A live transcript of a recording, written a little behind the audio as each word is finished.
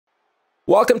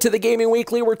Welcome to the Gaming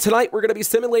Weekly, where tonight we're going to be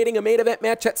simulating a main event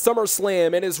match at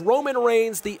SummerSlam. And is Roman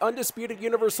Reigns, the undisputed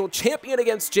Universal Champion,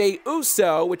 against Jey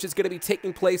Uso, which is going to be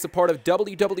taking place a part of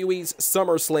WWE's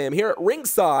SummerSlam. Here at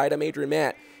ringside, I'm Adrian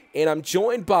Matt, and I'm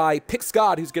joined by Pick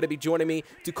Scott, who's going to be joining me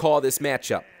to call this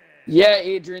matchup. Yeah,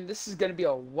 Adrian, this is going to be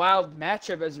a wild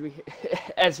matchup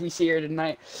as we see here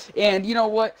tonight. And you know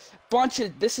what?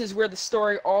 This is where the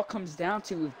story all comes down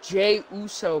to. If Jey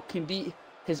Uso can beat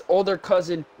his older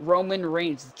cousin Roman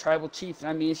Reigns, the tribal chief.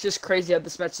 I mean, it's just crazy how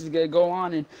this match is going to go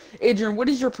on. And Adrian, what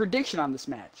is your prediction on this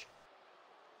match?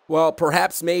 Well,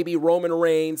 perhaps maybe Roman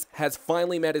Reigns has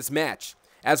finally met his match,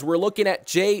 as we're looking at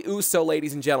Jey Uso,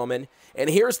 ladies and gentlemen. And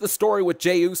here's the story with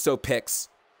Jey Uso picks.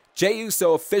 Jey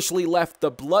Uso officially left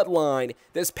the bloodline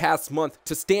this past month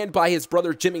to stand by his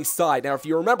brother Jimmy's side. Now, if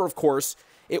you remember, of course,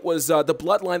 it was the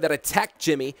bloodline that attacked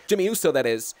Jimmy Uso, that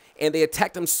is, and they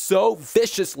attacked him so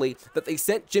viciously that they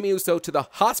sent Jimmy Uso to the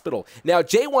hospital. Now,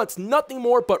 Jey wants nothing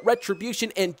more but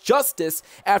retribution and justice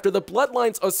after the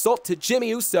bloodline's assault to Jimmy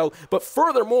Uso, but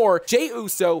furthermore, Jey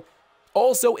Uso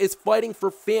also is fighting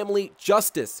for family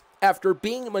justice after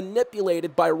being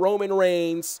manipulated by Roman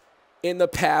Reigns in the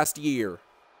past year.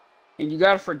 And you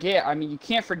got to forget, I mean, you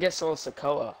can't forget Solo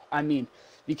Sikoa. I mean,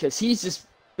 because he's just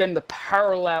been the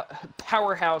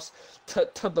powerhouse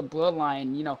to the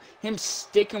bloodline. You know, him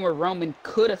sticking with Roman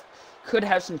could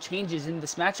have some changes in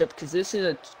this matchup, because this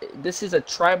is a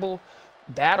tribal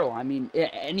battle. I mean,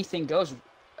 anything goes,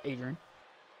 Adrian.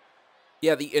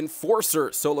 Yeah, the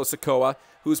enforcer, Solo Sikoa,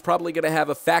 who's probably going to have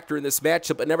a factor in this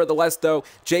matchup. But nevertheless, though,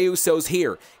 Jey Uso's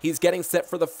here. He's getting set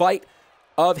for the fight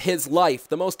of his life.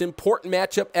 The most important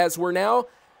matchup, as we're now...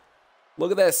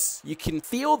 Look at this. You can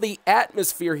feel the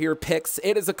atmosphere here, Picks.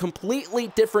 It is a completely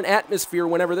different atmosphere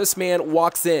whenever this man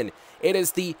walks in. It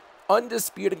is the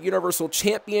undisputed Universal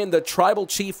Champion, the Tribal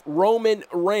Chief, Roman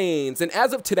Reigns. And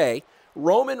as of today,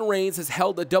 Roman Reigns has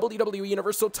held the WWE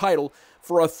Universal title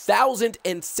for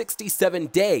 1,067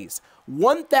 days.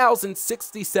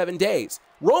 1,067 days.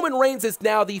 Roman Reigns is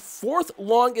now the fourth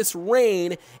longest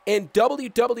reign in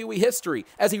WWE history,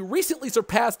 as he recently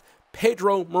surpassed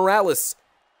Pedro Morales.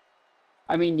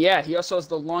 I mean, yeah, he also has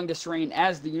the longest reign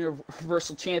as the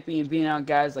Universal Champion, being out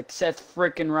guys like Seth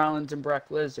frickin' Rollins and Brock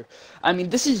Lesnar. I mean,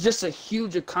 this is just a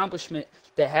huge accomplishment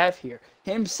to have here.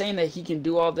 Him saying that he can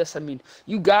do all this, I mean,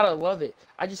 you gotta love it.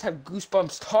 I just have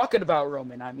goosebumps talking about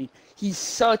Roman. I mean,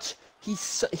 he's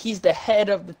the head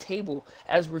of the table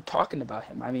as we're talking about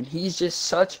him. I mean, he's just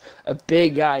such a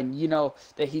big guy, and you know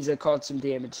that he's gonna cause some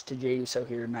damage to Jey Uso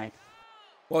here tonight.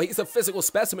 Well, he's a physical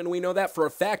specimen. We know that for a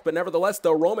fact. But nevertheless,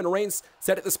 though, Roman Reigns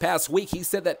said it this past week. He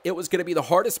said that it was going to be the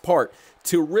hardest part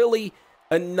to really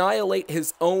annihilate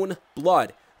his own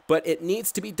blood. But it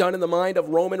needs to be done in the mind of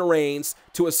Roman Reigns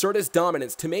to assert his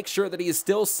dominance, to make sure that he is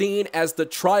still seen as the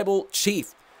tribal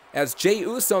chief. As Jey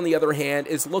Uso, on the other hand,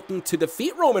 is looking to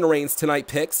defeat Roman Reigns tonight,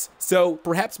 Picks. So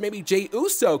perhaps maybe Jey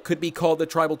Uso could be called the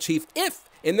tribal chief if,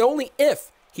 and only if,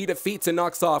 he defeats and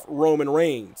knocks off Roman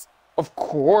Reigns. Of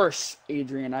course,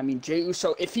 Adrian. I mean, Jey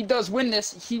Uso, if he does win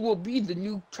this, he will be the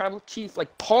new tribal chief,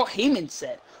 like Paul Heyman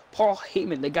said. Paul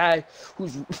Heyman, the guy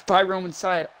who's by Roman's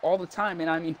side all the time. And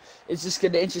I mean, it's just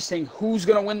going to be interesting who's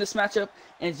going to win this matchup.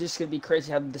 And it's just going to be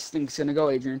crazy how this thing's going to go,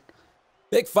 Adrian.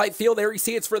 Big fight feel there. You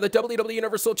see, it's for the WWE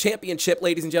Universal Championship,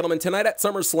 ladies and gentlemen, tonight at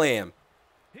SummerSlam.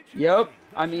 Yep.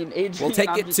 I mean, Adrian,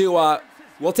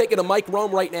 we'll take it to Mike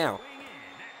Rome right now.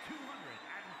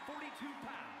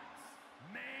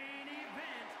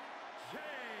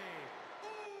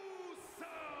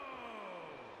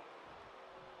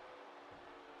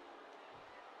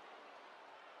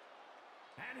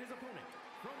 And his opponent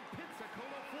from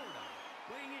Pensacola, Florida,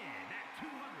 weighing in at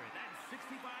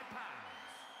 265 pounds,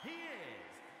 he is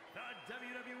the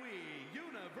WWE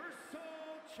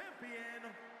Universal Champion,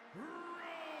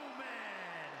 Roman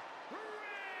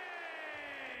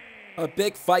Reigns. A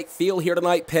big fight feel here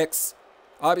tonight, Picks.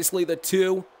 Obviously, the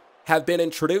two have been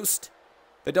introduced.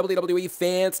 The WWE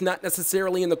fans not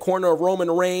necessarily in the corner of Roman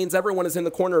Reigns. Everyone is in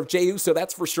the corner of Jey Uso,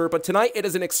 that's for sure. But tonight, it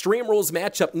is an Extreme Rules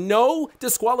matchup. No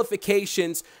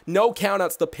disqualifications, no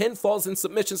countouts. The pinfalls and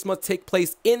submissions must take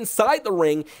place inside the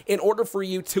ring in order for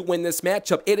you to win this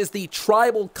matchup. It is the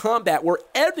tribal combat where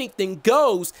everything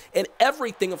goes and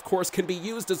everything, of course, can be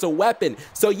used as a weapon.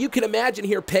 So you can imagine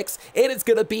here, Picks, it is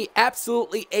going to be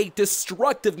absolutely a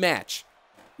destructive match.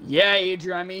 Yeah,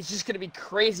 Adrian, I mean, it's just going to be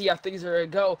crazy how things are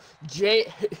going to go.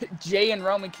 Jey and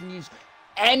Roman can use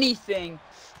anything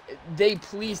they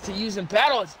please to use in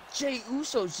battle. Jey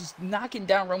Uso's just knocking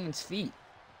down Roman's feet.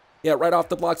 Yeah, right off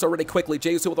the blocks already quickly.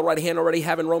 Jey Uso with the right hand already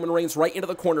having Roman Reigns right into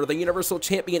the corner. The Universal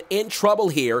Champion in trouble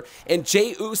here. And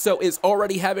Jey Uso is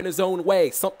already having his own way.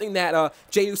 Something that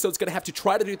Jey Uso is going to have to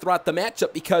try to do throughout the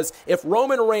matchup, because if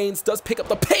Roman Reigns does pick up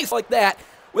the pace like that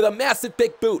with a massive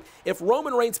big boot, if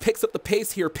Roman Reigns picks up the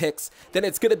pace here, then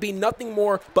it's going to be nothing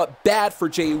more but bad for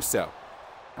Jey Uso.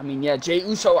 I mean, yeah, Jey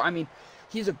Uso, I mean,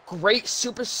 he's a great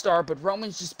superstar, but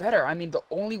Roman's just better. I mean, the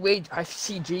only way I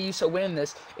see Jey Uso winning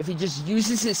this, if he just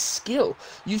uses his skill,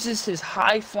 uses his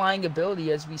high-flying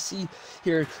ability, as we see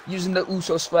here, using the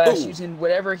Uso Splash, using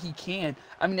whatever he can.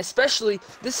 I mean, especially,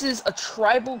 this is a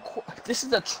tribal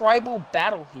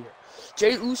battle here.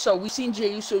 Jey Uso, we've seen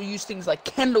Jey Uso use things like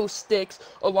kendo sticks,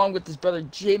 along with his brother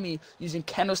Jimmy, using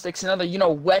kendo sticks and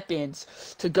other, weapons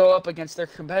to go up against their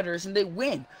competitors, and they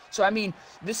win. So, I mean,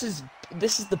 this is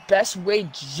the best way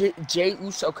Jey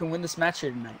Uso can win this match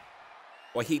here tonight.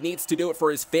 Well, he needs to do it for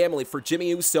his family, for Jimmy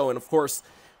Uso, and of course,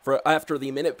 after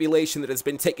the manipulation that has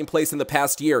been taking place in the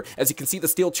past year. As you can see, the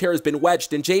steel chair has been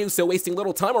wedged, and Jey Uso wasting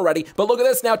little time already. But look at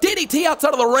this now. DDT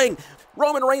outside of the ring.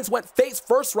 Roman Reigns went face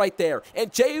first right there.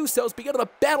 And Jey Uso's beginning to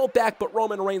battle back, but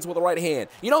Roman Reigns with the right hand.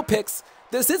 Picks,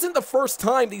 this isn't the first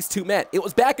time these two met. It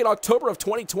was back in October of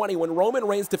 2020 when Roman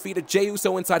Reigns defeated Jey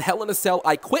Uso inside Hell in a Cell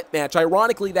I Quit match.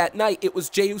 Ironically, that night, it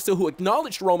was Jey Uso who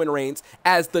acknowledged Roman Reigns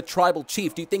as the tribal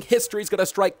chief. Do you think history's going to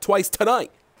strike twice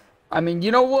tonight? I mean,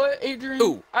 you know what, Adrian?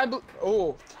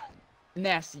 Ooh.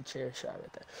 Nasty chair shot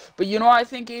right there. But you know what I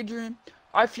think, Adrian?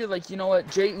 I feel like, you know what,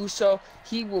 Jey Uso,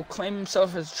 he will claim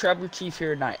himself as tribal chief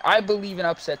here tonight. I believe in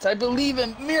upsets. I believe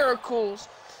in miracles.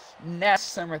 Nasty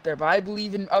son right there. But I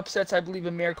believe in upsets. I believe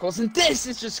in miracles. And this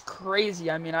is just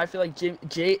crazy. I mean, I feel like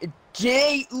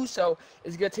Jey Uso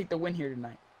is going to take the win here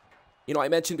tonight. I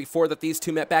mentioned before that these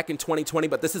two met back in 2020,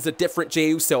 but this is a different Jey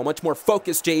Uso, a much more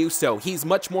focused Jey Uso. He's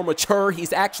much more mature.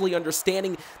 He's actually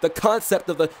understanding the concept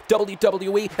of the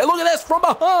WWE. And look at this from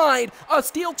behind. A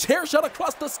steel chair shot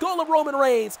across the skull of Roman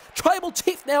Reigns. Tribal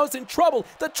Chief now is in trouble.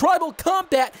 The Tribal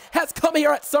Combat has come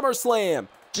here at SummerSlam.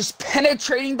 Just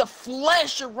penetrating the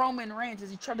flesh of Roman Reigns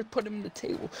as he tried to put him in the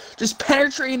table. Just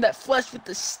penetrating that flesh with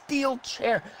the steel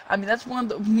chair. I mean, that's one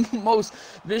of the most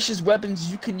vicious weapons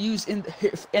you can use in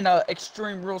a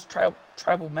Extreme Rules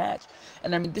tribal match.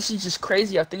 And I mean, this is just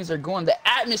crazy how things are going. The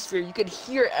atmosphere, you could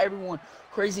hear everyone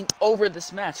praising over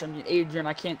this match. I mean, Adrian,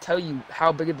 I can't tell you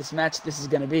how big of this match this is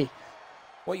going to be.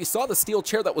 Well, you saw the steel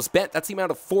chair that was bent. That's the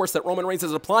amount of force that Roman Reigns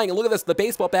is applying. And look at this, the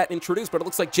baseball bat introduced, but it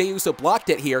looks like Jey Uso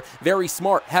blocked it here. Very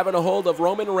smart, having a hold of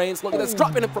Roman Reigns. Look at this,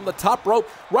 dropping him from the top rope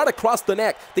right across the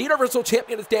neck. The Universal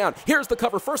Champion is down. Here's the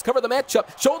cover. First cover of the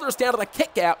matchup. Shoulders down to the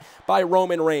kick out by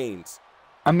Roman Reigns.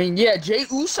 I mean, yeah, Jey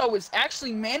Uso is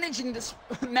actually managing this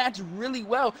match really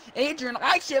well. Adrian,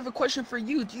 I actually have a question for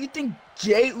you. Do you think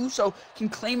Jey Uso can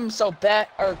claim himself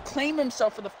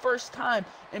for the first time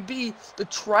and be the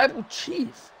tribal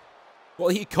chief? Well,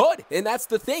 he could, and that's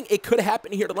the thing. It could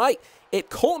happen here tonight. It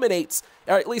culminates,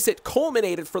 or at least it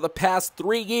culminated for the past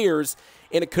 3 years,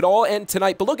 and it could all end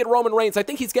tonight. But look at Roman Reigns. I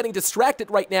think he's getting distracted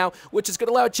right now, which is going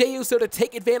to allow Jey Uso to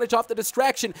take advantage off the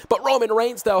distraction. But Roman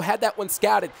Reigns, though, had that one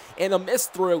scouted, and a miss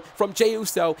through from Jey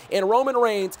Uso, and Roman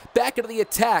Reigns back into the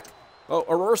attack. Oh,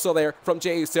 a reversal there from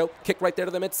Jey Uso. Kick right there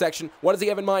to the midsection. What does he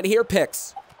have in mind here,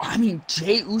 Picks? I mean,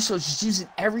 Jey Uso's just using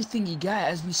everything he got,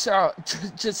 as we saw,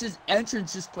 just his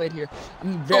entrance just played here. I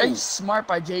mean, very smart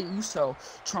by Jey Uso,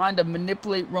 trying to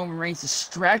manipulate Roman Reigns,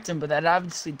 distract him, but that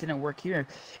obviously didn't work here.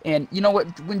 And you know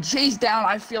what? When Jey's down,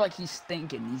 I feel like he's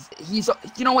thinking. He's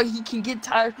you know what? He can get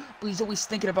tired, but he's always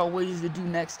thinking about what he's to do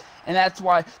next. And that's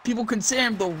why people consider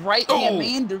him the right-hand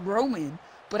man to Roman.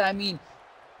 But I mean,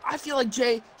 I feel like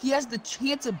Jey, he has the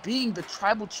chance of being the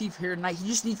tribal chief here tonight. He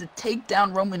just needs to take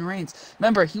down Roman Reigns.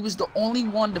 Remember, he was the only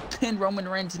one to pin Roman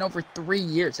Reigns in over 3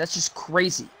 years. That's just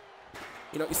crazy.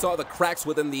 You saw the cracks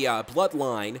within the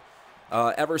bloodline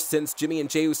ever since Jimmy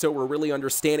and Jey Uso were really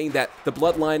understanding that the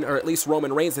bloodline, or at least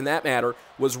Roman Reigns in that matter,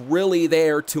 was really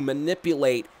there to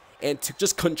manipulate and to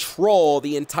just control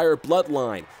the entire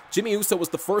bloodline. Jimmy Uso was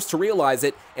the first to realize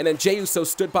it, and then Jey Uso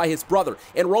stood by his brother.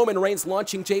 And Roman Reigns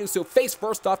launching Jey Uso face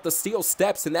first off the steel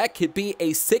steps, and that could be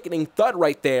a sickening thud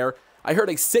right there. I heard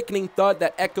a sickening thud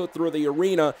that echoed through the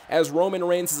arena as Roman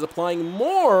Reigns is applying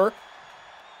more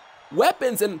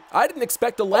weapons, and I didn't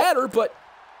expect a ladder, but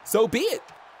so be it.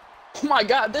 Oh my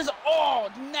God, there's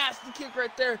nasty kick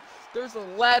right there. There's a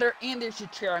ladder and there's a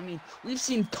chair. I mean, we've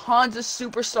seen tons of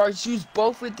superstars use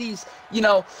both of these,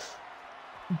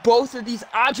 both of these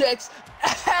objects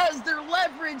as their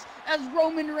leverage as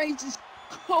Roman Reigns just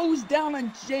goes down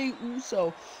on Jey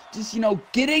Uso. Just,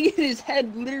 getting in his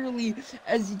head literally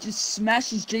as he just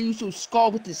smashes Jey Uso's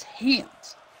skull with his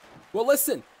hands. Well,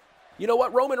 listen, You know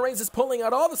what? Roman Reigns is pulling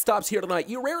out all the stops here tonight.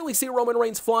 You rarely see Roman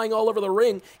Reigns flying all over the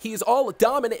ring. He's all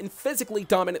dominant and physically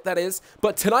dominant, that is.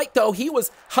 But tonight, though, he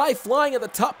was high-flying at the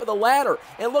top of the ladder.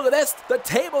 And look at this. The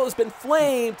table has been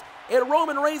flamed, and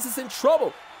Roman Reigns is in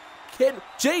trouble. Can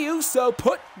Jey Uso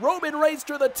put Roman Reigns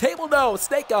through the table? No.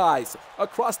 Snake Eyes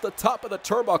across the top of the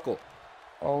turnbuckle.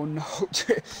 Oh no,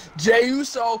 Jey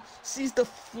Uso sees the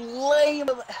flame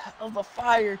of the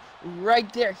fire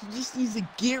right there. He just needs to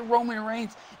get Roman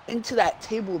Reigns into that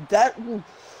table. That will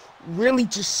really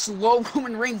just slow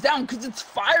Roman Reigns down because it's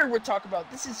fire we're talking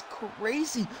about. This is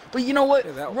crazy. But you know what?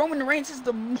 Yeah, Roman Reigns has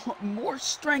the more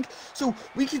strength, so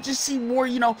we could just see more,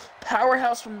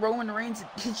 powerhouse from Roman Reigns.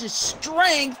 His just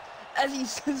strength as he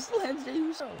slams Jey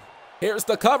Uso. Here's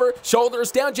the cover.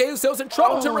 Shoulders down. Jey Uso's in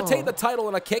trouble to retain the title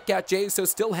and a kick out. Jey Uso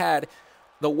still had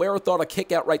the wherewithal to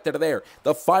kick out right there.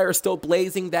 The fire still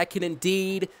blazing. That can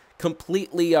indeed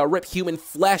completely rip human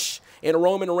flesh. And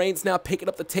Roman Reigns now picking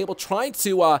up the table, trying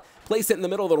to place it in the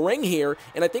middle of the ring here.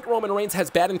 And I think Roman Reigns has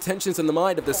bad intentions in the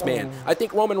mind of this man. I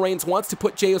think Roman Reigns wants to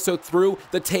put Jey Uso through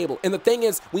the table. And the thing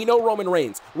is, we know Roman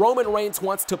Reigns. Roman Reigns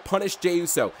wants to punish Jey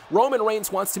Uso. Roman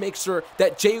Reigns wants to make sure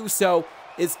that Jey Uso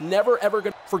is never, ever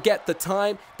going to forget the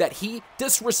time that he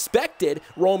disrespected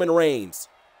Roman Reigns.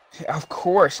 Of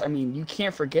course. I mean, you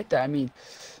can't forget that. I mean,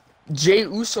 Jey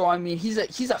Uso, I mean, he's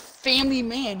a family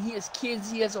man. He has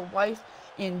kids. He has a wife.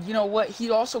 And you know what?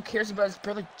 He also cares about his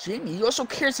brother Jimmy. He also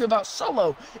cares about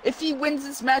Solo. If he wins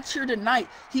this match here tonight,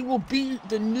 he will be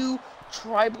the new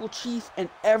tribal chief, and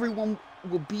everyone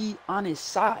will be on his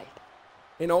side.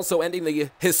 And also ending the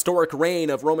historic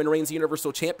reign of Roman Reigns'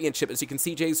 Universal Championship. As you can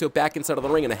see, Jey Uso back inside of the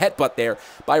ring and a headbutt there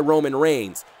by Roman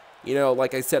Reigns. You know,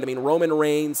 like I said, I mean, Roman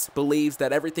Reigns believes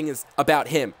that everything is about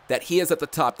him, that he is at the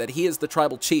top, that he is the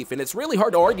tribal chief. And it's really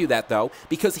hard to argue that, though,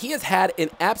 because he has had an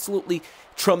absolutely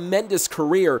tremendous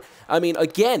career. I mean,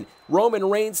 again, Roman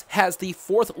Reigns has the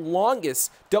 4th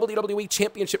longest WWE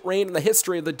Championship reign in the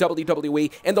history of the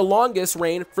WWE and the longest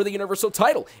reign for the Universal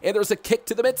title. And there's a kick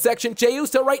to the midsection. Jey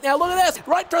Uso right now, look at this,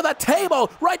 right through the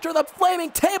table, right through the flaming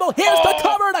table. Here's the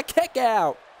cover and a kick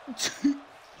out.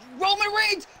 Roman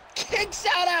Reigns kicks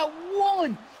out at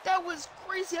 1. That was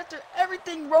crazy. After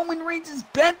everything Roman Reigns has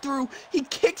been through, he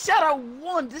kicks out at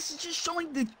 1. This is just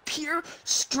showing the pure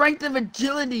strength of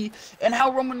agility and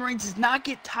how Roman Reigns does not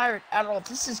get tired at all.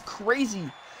 This is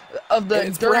crazy of the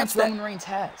endurance Roman Reigns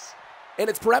has. And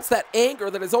it's perhaps that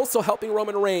anger that is also helping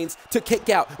Roman Reigns to kick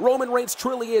out. Roman Reigns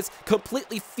truly is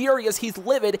completely furious. He's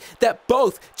livid that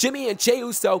both Jimmy and Jey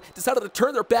Uso decided to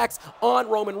turn their backs on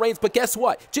Roman Reigns. But guess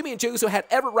what? Jimmy and Jey Uso had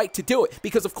every right to do it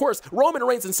because, of course, Roman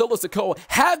Reigns and Solo Sikoa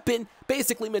have been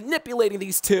basically manipulating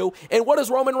these two. And what does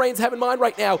Roman Reigns have in mind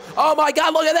right now? Oh, my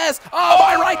God, look at this. Oh,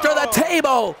 my, right through the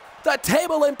table. The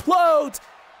table implodes.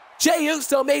 Jey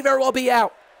Uso may very well be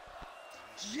out.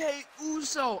 Jey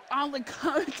Uso on the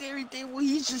commentary table,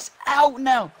 he's just out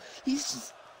now. He's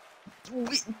just,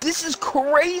 this is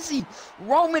crazy.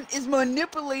 Roman is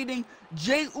manipulating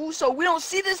Jey Uso. We don't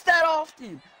see this that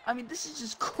often. I mean, this is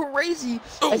just crazy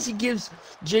as he gives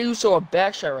Jey Uso a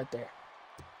back shot right there.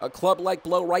 A club-like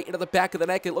blow right into the back of the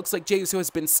neck. It looks like Jey Uso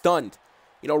has been stunned.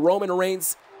 You know, Roman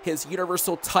Reigns, his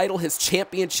Universal title, his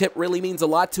championship really means a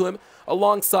lot to him.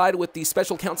 Alongside with the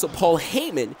special counsel Paul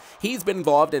Heyman, he's been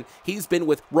involved and he's been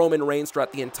with Roman Reigns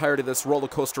throughout the entirety of this roller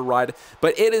coaster ride.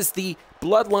 But it is the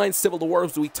Bloodline Civil War,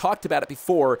 as we talked about it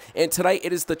before, and tonight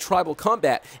it is the Tribal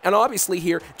Combat. And obviously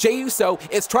here, Jey Uso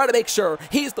is trying to make sure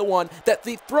he's the one that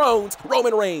dethrones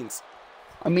Roman Reigns.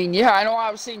 I mean, yeah, I know I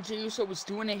was saying Jey Uso was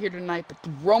doing it here tonight, but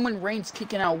Roman Reigns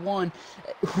kicking out 1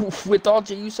 with all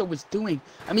Jey Uso was doing.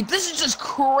 I mean, this is just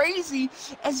crazy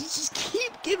as he just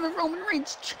keep giving Roman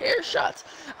Reigns chair shots.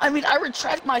 I mean, I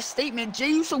retract my statement. Jey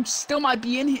Uso still might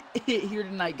be in here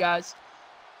tonight, guys.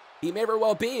 He may very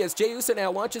well be, as Jey Uso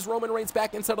now launches Roman Reigns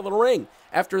back inside of the ring.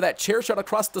 After that chair shot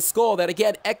across the skull that,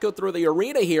 again, echoed through the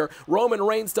arena here, Roman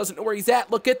Reigns doesn't know where he's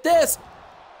at. Look at this.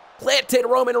 Planted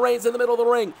Roman Reigns in the middle of the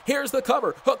ring. Here's the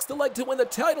cover. Hooks the leg to win the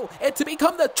title and to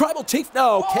become the tribal chief.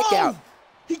 No, kick out.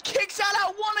 He kicks out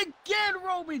at 1 again,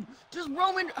 Roman. Just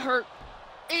Roman hurt.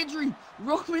 Injury.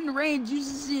 Roman Reigns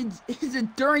uses his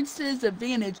endurance to his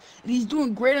advantage, and he's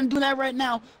doing great. I'm doing that right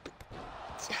now. But,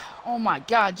 oh my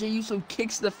God, Jey Uso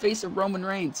kicks the face of Roman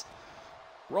Reigns.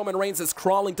 Roman Reigns is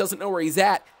crawling, doesn't know where he's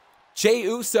at. Jey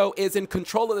Uso is in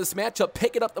control of this matchup,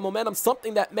 picking up the momentum,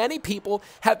 something that many people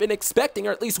have been expecting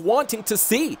or at least wanting to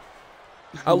see.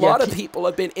 A lot of people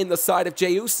have been in the side of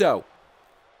Jey Uso.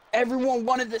 Everyone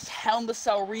wanted this Hell in the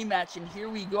Cell rematch, and here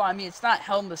we go. I mean, it's not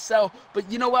Hell in the Cell, but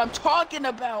you know what I'm talking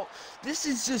about. This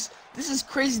is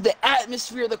crazy. The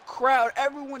atmosphere, the crowd,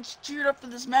 everyone's cheered up for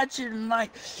this match here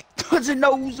tonight. Doesn't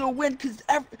know who's gonna win because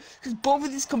both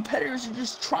of these competitors are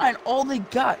just trying all they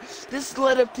got. This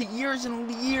led up to years and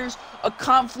years of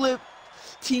conflict,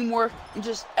 teamwork, and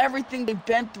just everything they've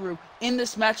been through in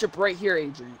this matchup right here,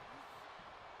 Adrian.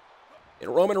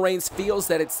 And Roman Reigns feels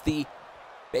that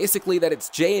basically that it's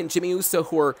Jey and Jimmy Uso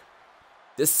who are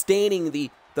disdaining the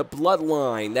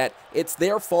bloodline, that it's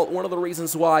their fault, one of the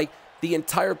reasons why the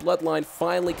entire bloodline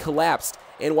finally collapsed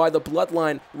and why the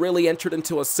bloodline really entered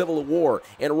into a civil war.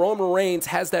 And Roman Reigns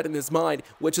has that in his mind,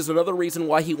 which is another reason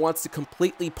why he wants to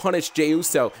completely punish Jey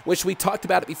Uso, which we talked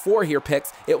about it before here,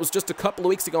 Picks. It was just a couple of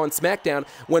weeks ago on SmackDown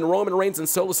when Roman Reigns and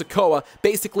Solo Sikoa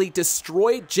basically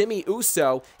destroyed Jimmy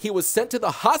Uso. He was sent to the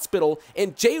hospital,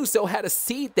 and Jey Uso had to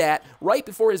see that right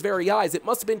before his very eyes. It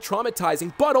must have been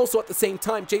traumatizing, but also at the same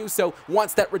time, Jey Uso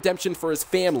wants that redemption for his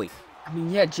family. I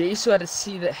mean, yeah, Jey Uso had to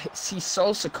see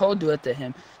Solo Sikoa do it to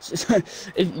him.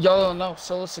 If y'all don't know,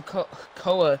 Solo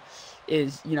Sikoa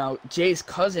is, you know, Jay's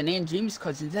cousin and Jimmy's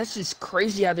cousin. That's just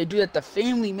crazy how they do that to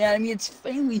family, man. I mean, it's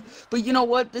family. But you know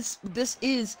what? This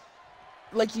is,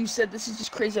 like you said, this is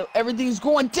just crazy how everything's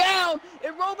going down.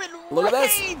 And Roman Reigns! Look at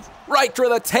this. Right through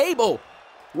the table.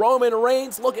 Roman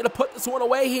Reigns looking to put this one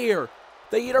away here.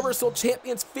 The Universal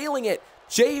Champion's feeling it.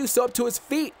 Jey Uso up to his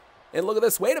feet. And look at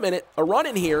this, wait a minute, a run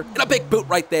in here, and a big boot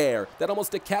right there. That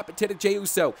almost decapitated Jey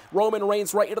Uso. Roman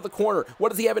Reigns right into the corner. What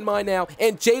does he have in mind now?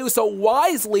 And Jey Uso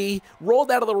wisely rolled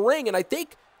out of the ring, and I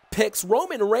think, Picks,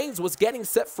 Roman Reigns was getting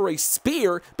set for a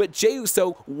spear, but Jey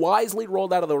Uso wisely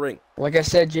rolled out of the ring. Like I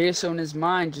said, Jey Uso in his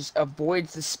mind just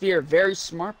avoids the spear. Very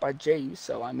smart by Jey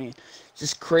Uso. I mean,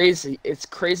 just crazy. It's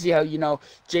crazy how, you know,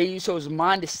 Jey Uso's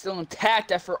mind is still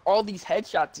intact after all these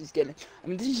headshots he's getting. I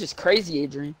mean, this is just crazy,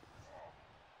 Adrian.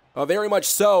 Very much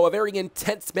so, a very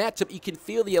intense matchup. You can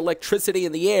feel the electricity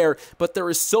in the air, but there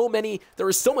is so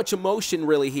much emotion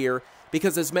really here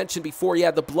because, as mentioned before,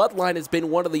 yeah, the bloodline has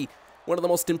been one of the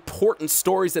most important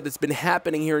stories that has been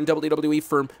happening here in WWE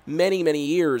for many, many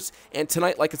years. And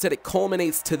tonight, like I said, it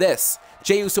culminates to this.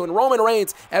 Jey Uso and Roman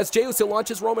Reigns, as Jey Uso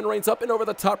launches Roman Reigns up and over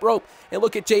the top rope. And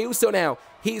look at Jey Uso now.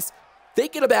 He's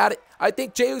thinking about it. I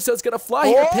think Jey Uso's going to fly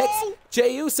here, Picks.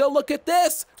 Jey Uso, look at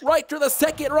this. Right through the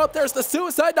second rope. There's the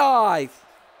suicide dive.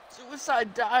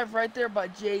 Suicide dive right there by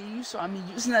Jey Uso. I mean,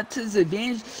 using that to his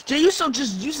advantage. Jey Uso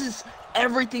just uses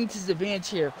everything to his advantage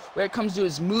here. When it comes to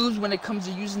his moves, when it comes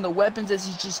to using the weapons, as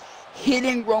he's just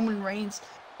hitting Roman Reigns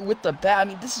with the bat. I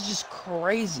mean, this is just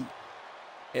crazy.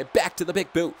 And back to the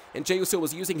big boot. And Jey Uso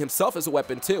was using himself as a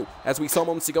weapon too, as we saw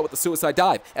moments ago with the suicide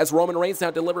dive. As Roman Reigns now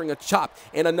delivering a chop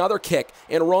and another kick.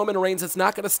 And Roman Reigns is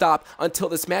not going to stop until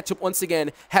this matchup once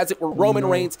again has it where Roman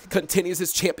Reigns continues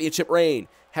his championship reign.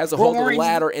 Has a hold of the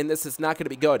ladder, and this is not going to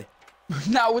be good.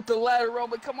 Now with the ladder,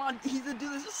 Roman, come on. He's going to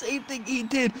do the same thing he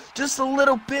did just a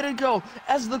little bit ago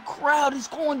as the crowd is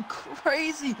going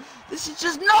crazy. This is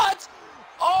just nuts.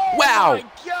 Oh, wow. My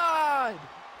God.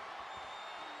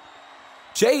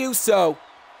 Jey Uso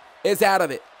is out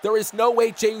of it. There is no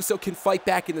way Jey Uso can fight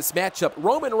back in this matchup.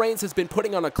 Roman Reigns has been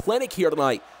putting on a clinic here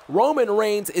tonight. Roman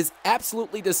Reigns is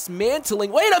absolutely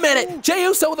dismantling. Wait a minute! Jey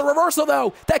Uso with a reversal,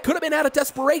 though. That could have been out of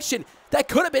desperation. That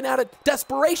could have been out of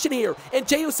desperation here. And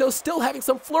Jey Uso still having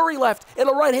some flurry left and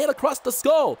a right hand across the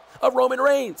skull of Roman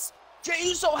Reigns. Jey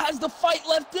Uso has the fight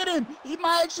left in him. He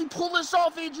might actually pull this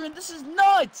off, Adrian. This is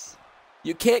nuts.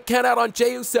 You can't count out on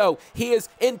Jey Uso. He is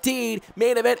indeed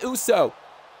main event Uso.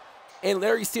 And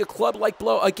there you see a club-like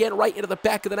blow again right into the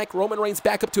back of the neck. Roman Reigns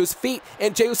back up to his feet.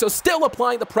 And Jey Uso still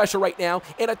applying the pressure right now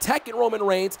and attacking Roman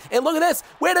Reigns. And look at this.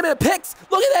 Wait a minute, Picks.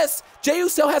 Look at this. Jey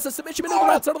Uso has a submission maneuver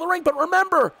outside of the ring. But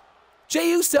remember, Jey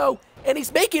Uso, and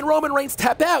he's making Roman Reigns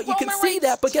tap out. You can see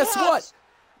that, but guess what?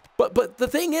 But the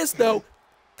thing is, though,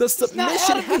 the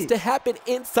submission has to happen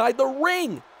inside the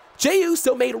ring. Jey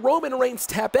Uso made Roman Reigns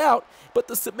tap out, but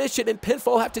the submission and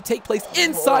pinfall have to take place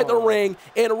inside the ring,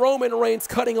 and Roman Reigns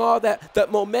cutting all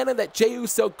that momentum that Jey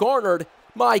Uso garnered.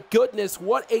 My goodness,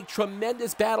 what a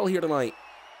tremendous battle here tonight.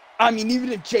 I mean,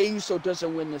 even if Jey Uso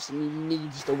doesn't win this, and he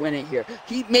needs to win it here,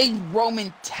 he made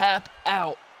Roman tap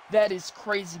out. That is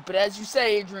crazy. But as you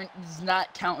say, Adrian, he's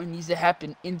not counting. It needs to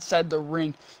happen inside the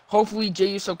ring. Hopefully,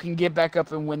 Jey Uso can get back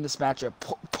up and win this matchup.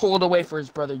 Pull it away for his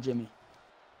brother, Jimmy.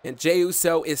 And Jey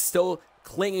Uso is still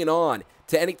clinging on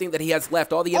to anything that he has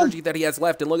left, all the energy that he has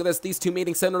left. And look at this, these two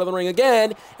meeting center of the ring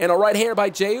again. And a right hand by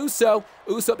Jey Uso.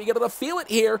 Uso beginning to feel it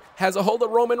here. Has a hold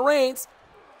of Roman Reigns.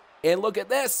 And look at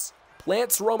this.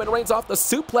 Plants Roman Reigns off the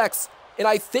suplex. And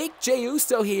I think Jey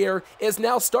Uso here is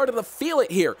now starting to feel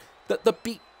it here.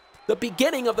 the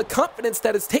beginning of the confidence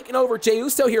that is taking over Jey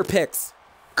Uso here, Picks.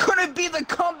 Could it be the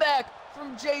comeback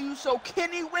from Jey Uso?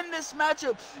 Can he win this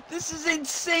matchup? This is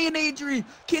insane, Adrian.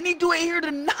 Can he do it here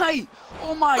tonight?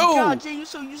 Oh my God, Jey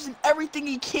Uso using everything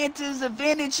he can to his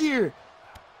advantage here.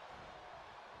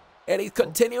 And he's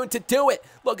continuing to do it.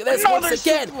 Look at this once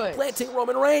again, planting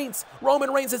Roman Reigns. Roman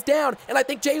Reigns is down, and I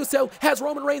think Jey Uso has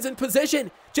Roman Reigns in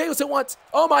position. Jey Uso wants,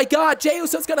 oh my God, Jey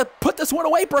Uso's gonna put this one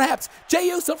away perhaps. Jey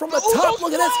Uso from the top,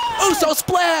 look at this. Uso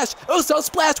splash, Uso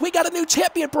splash. We got a new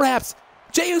champion perhaps.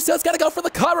 Jey Uso's got to go for the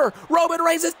cover. Roman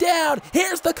Reigns is down.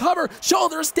 Here's the cover.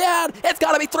 Shoulders down. It's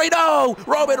got to be 3. No.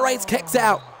 Roman Reigns kicks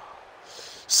out.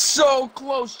 So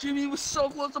close. Jimmy was so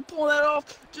close to pulling that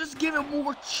off. Just give him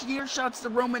more cheer shots to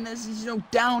Roman as he's,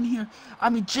 down here. I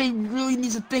mean, Jey really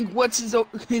needs to think what's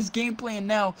his game plan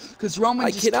now, because Roman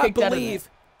just kicked out of it.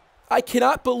 I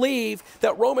cannot believe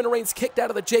that Roman Reigns kicked out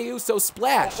of the Jey Uso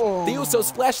splash. The Uso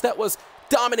splash that was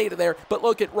dominated there, but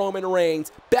look at Roman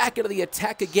Reigns back into the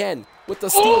attack again with the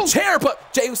steel chair,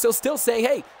 but Jey Uso still saying,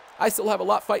 hey, I still have a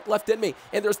lot of fight left in me.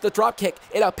 And there's the drop kick,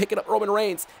 and now picking up Roman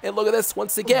Reigns. And look at this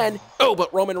once again. Oh,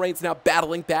 but Roman Reigns now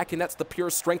battling back, and that's the pure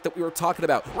strength that we were talking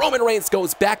about. Roman Reigns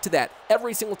goes back to that.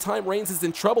 Every single time Reigns is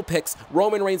in trouble, Picks,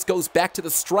 Roman Reigns goes back to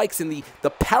the strikes and the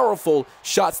powerful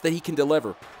shots that he can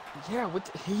deliver. Yeah,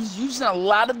 he's using a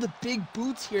lot of the big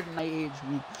boots here tonight,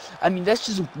 Adrian. I mean, that's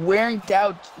just wearing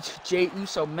down Jey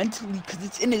Uso mentally because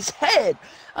it's in his head.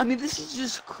 I mean, this is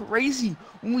just crazy.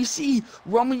 When we see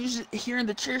Roman hearing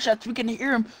the chair shots, we can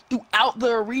hear him throughout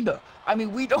the arena. I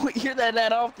mean, we don't hear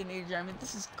that often, Adrian. I mean,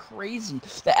 this is crazy.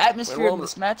 The atmosphere of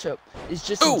this matchup is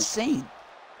just insane.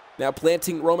 Now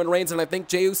planting Roman Reigns, and I think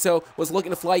Jey Uso was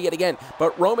looking to fly yet again.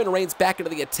 But Roman Reigns back into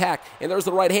the attack, and there's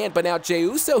the right hand. But now Jey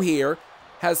Uso here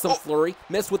has some flurry,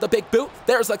 missed with a big boot.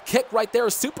 There's a kick right there,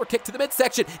 a super kick to the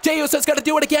midsection. Jey Uso's going to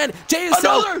do it again. Jey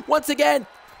Uso, once again.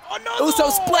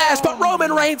 Uso splash, but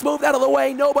Roman Reigns moved out of the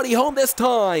way. Nobody home this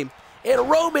time. And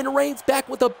Roman Reigns back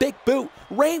with a big boot.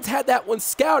 Reigns had that one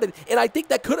scouted, and I think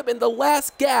that could have been the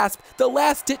last gasp, the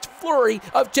last-ditch flurry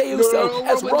of Jey Uso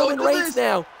as Roman Reigns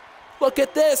now. Look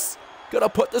at this. Gonna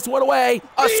put this one away.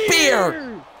 A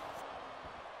spear.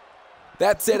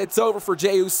 That's it. It's over for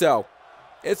Jey Uso.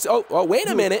 It's wait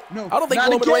a minute. I don't think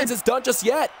Roman Reigns is done just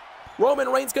yet. Roman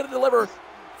Reigns going to deliver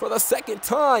for the second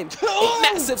time. A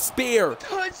massive spear.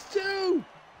 Touch 2.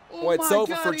 It's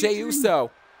over for Jey Uso.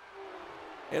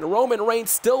 And Roman Reigns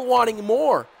still wanting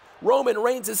more. Roman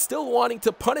Reigns is still wanting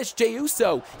to punish Jey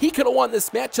Uso. He could have won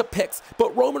this matchup, Picks,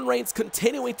 but Roman Reigns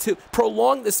continuing to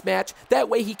prolong this match. That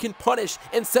way he can punish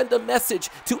and send a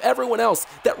message to everyone else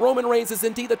that Roman Reigns is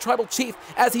indeed the tribal chief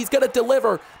as he's going to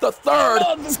deliver the third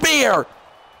spear.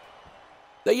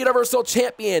 The Universal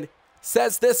Champion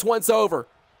says this one's over.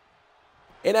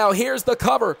 And now here's the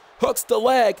cover. Hooks the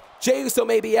leg. Jey Uso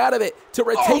may be out of it to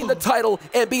retain the title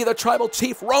and be the tribal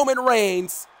chief. Roman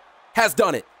Reigns has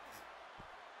done it.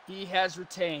 He has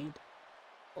retained.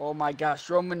 Oh my gosh,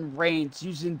 Roman Reigns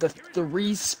using the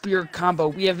 3 spear combo.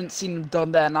 We haven't seen him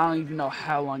done that, and I don't even know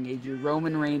how long, Adrian.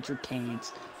 Roman Reigns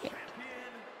retains.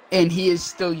 And he is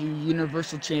still your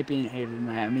Universal Champion here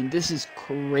tonight. I mean, this is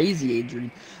crazy, Adrian.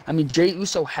 I mean, Jey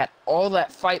Uso had all that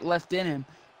fight left in him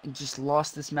and just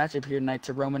lost this matchup here tonight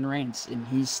to Roman Reigns, and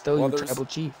he's still your tribal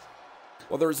chief.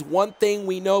 Well, there's one thing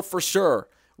we know for sure.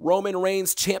 Roman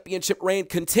Reigns' championship reign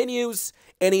continues,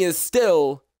 and he is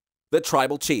still the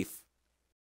tribal chief.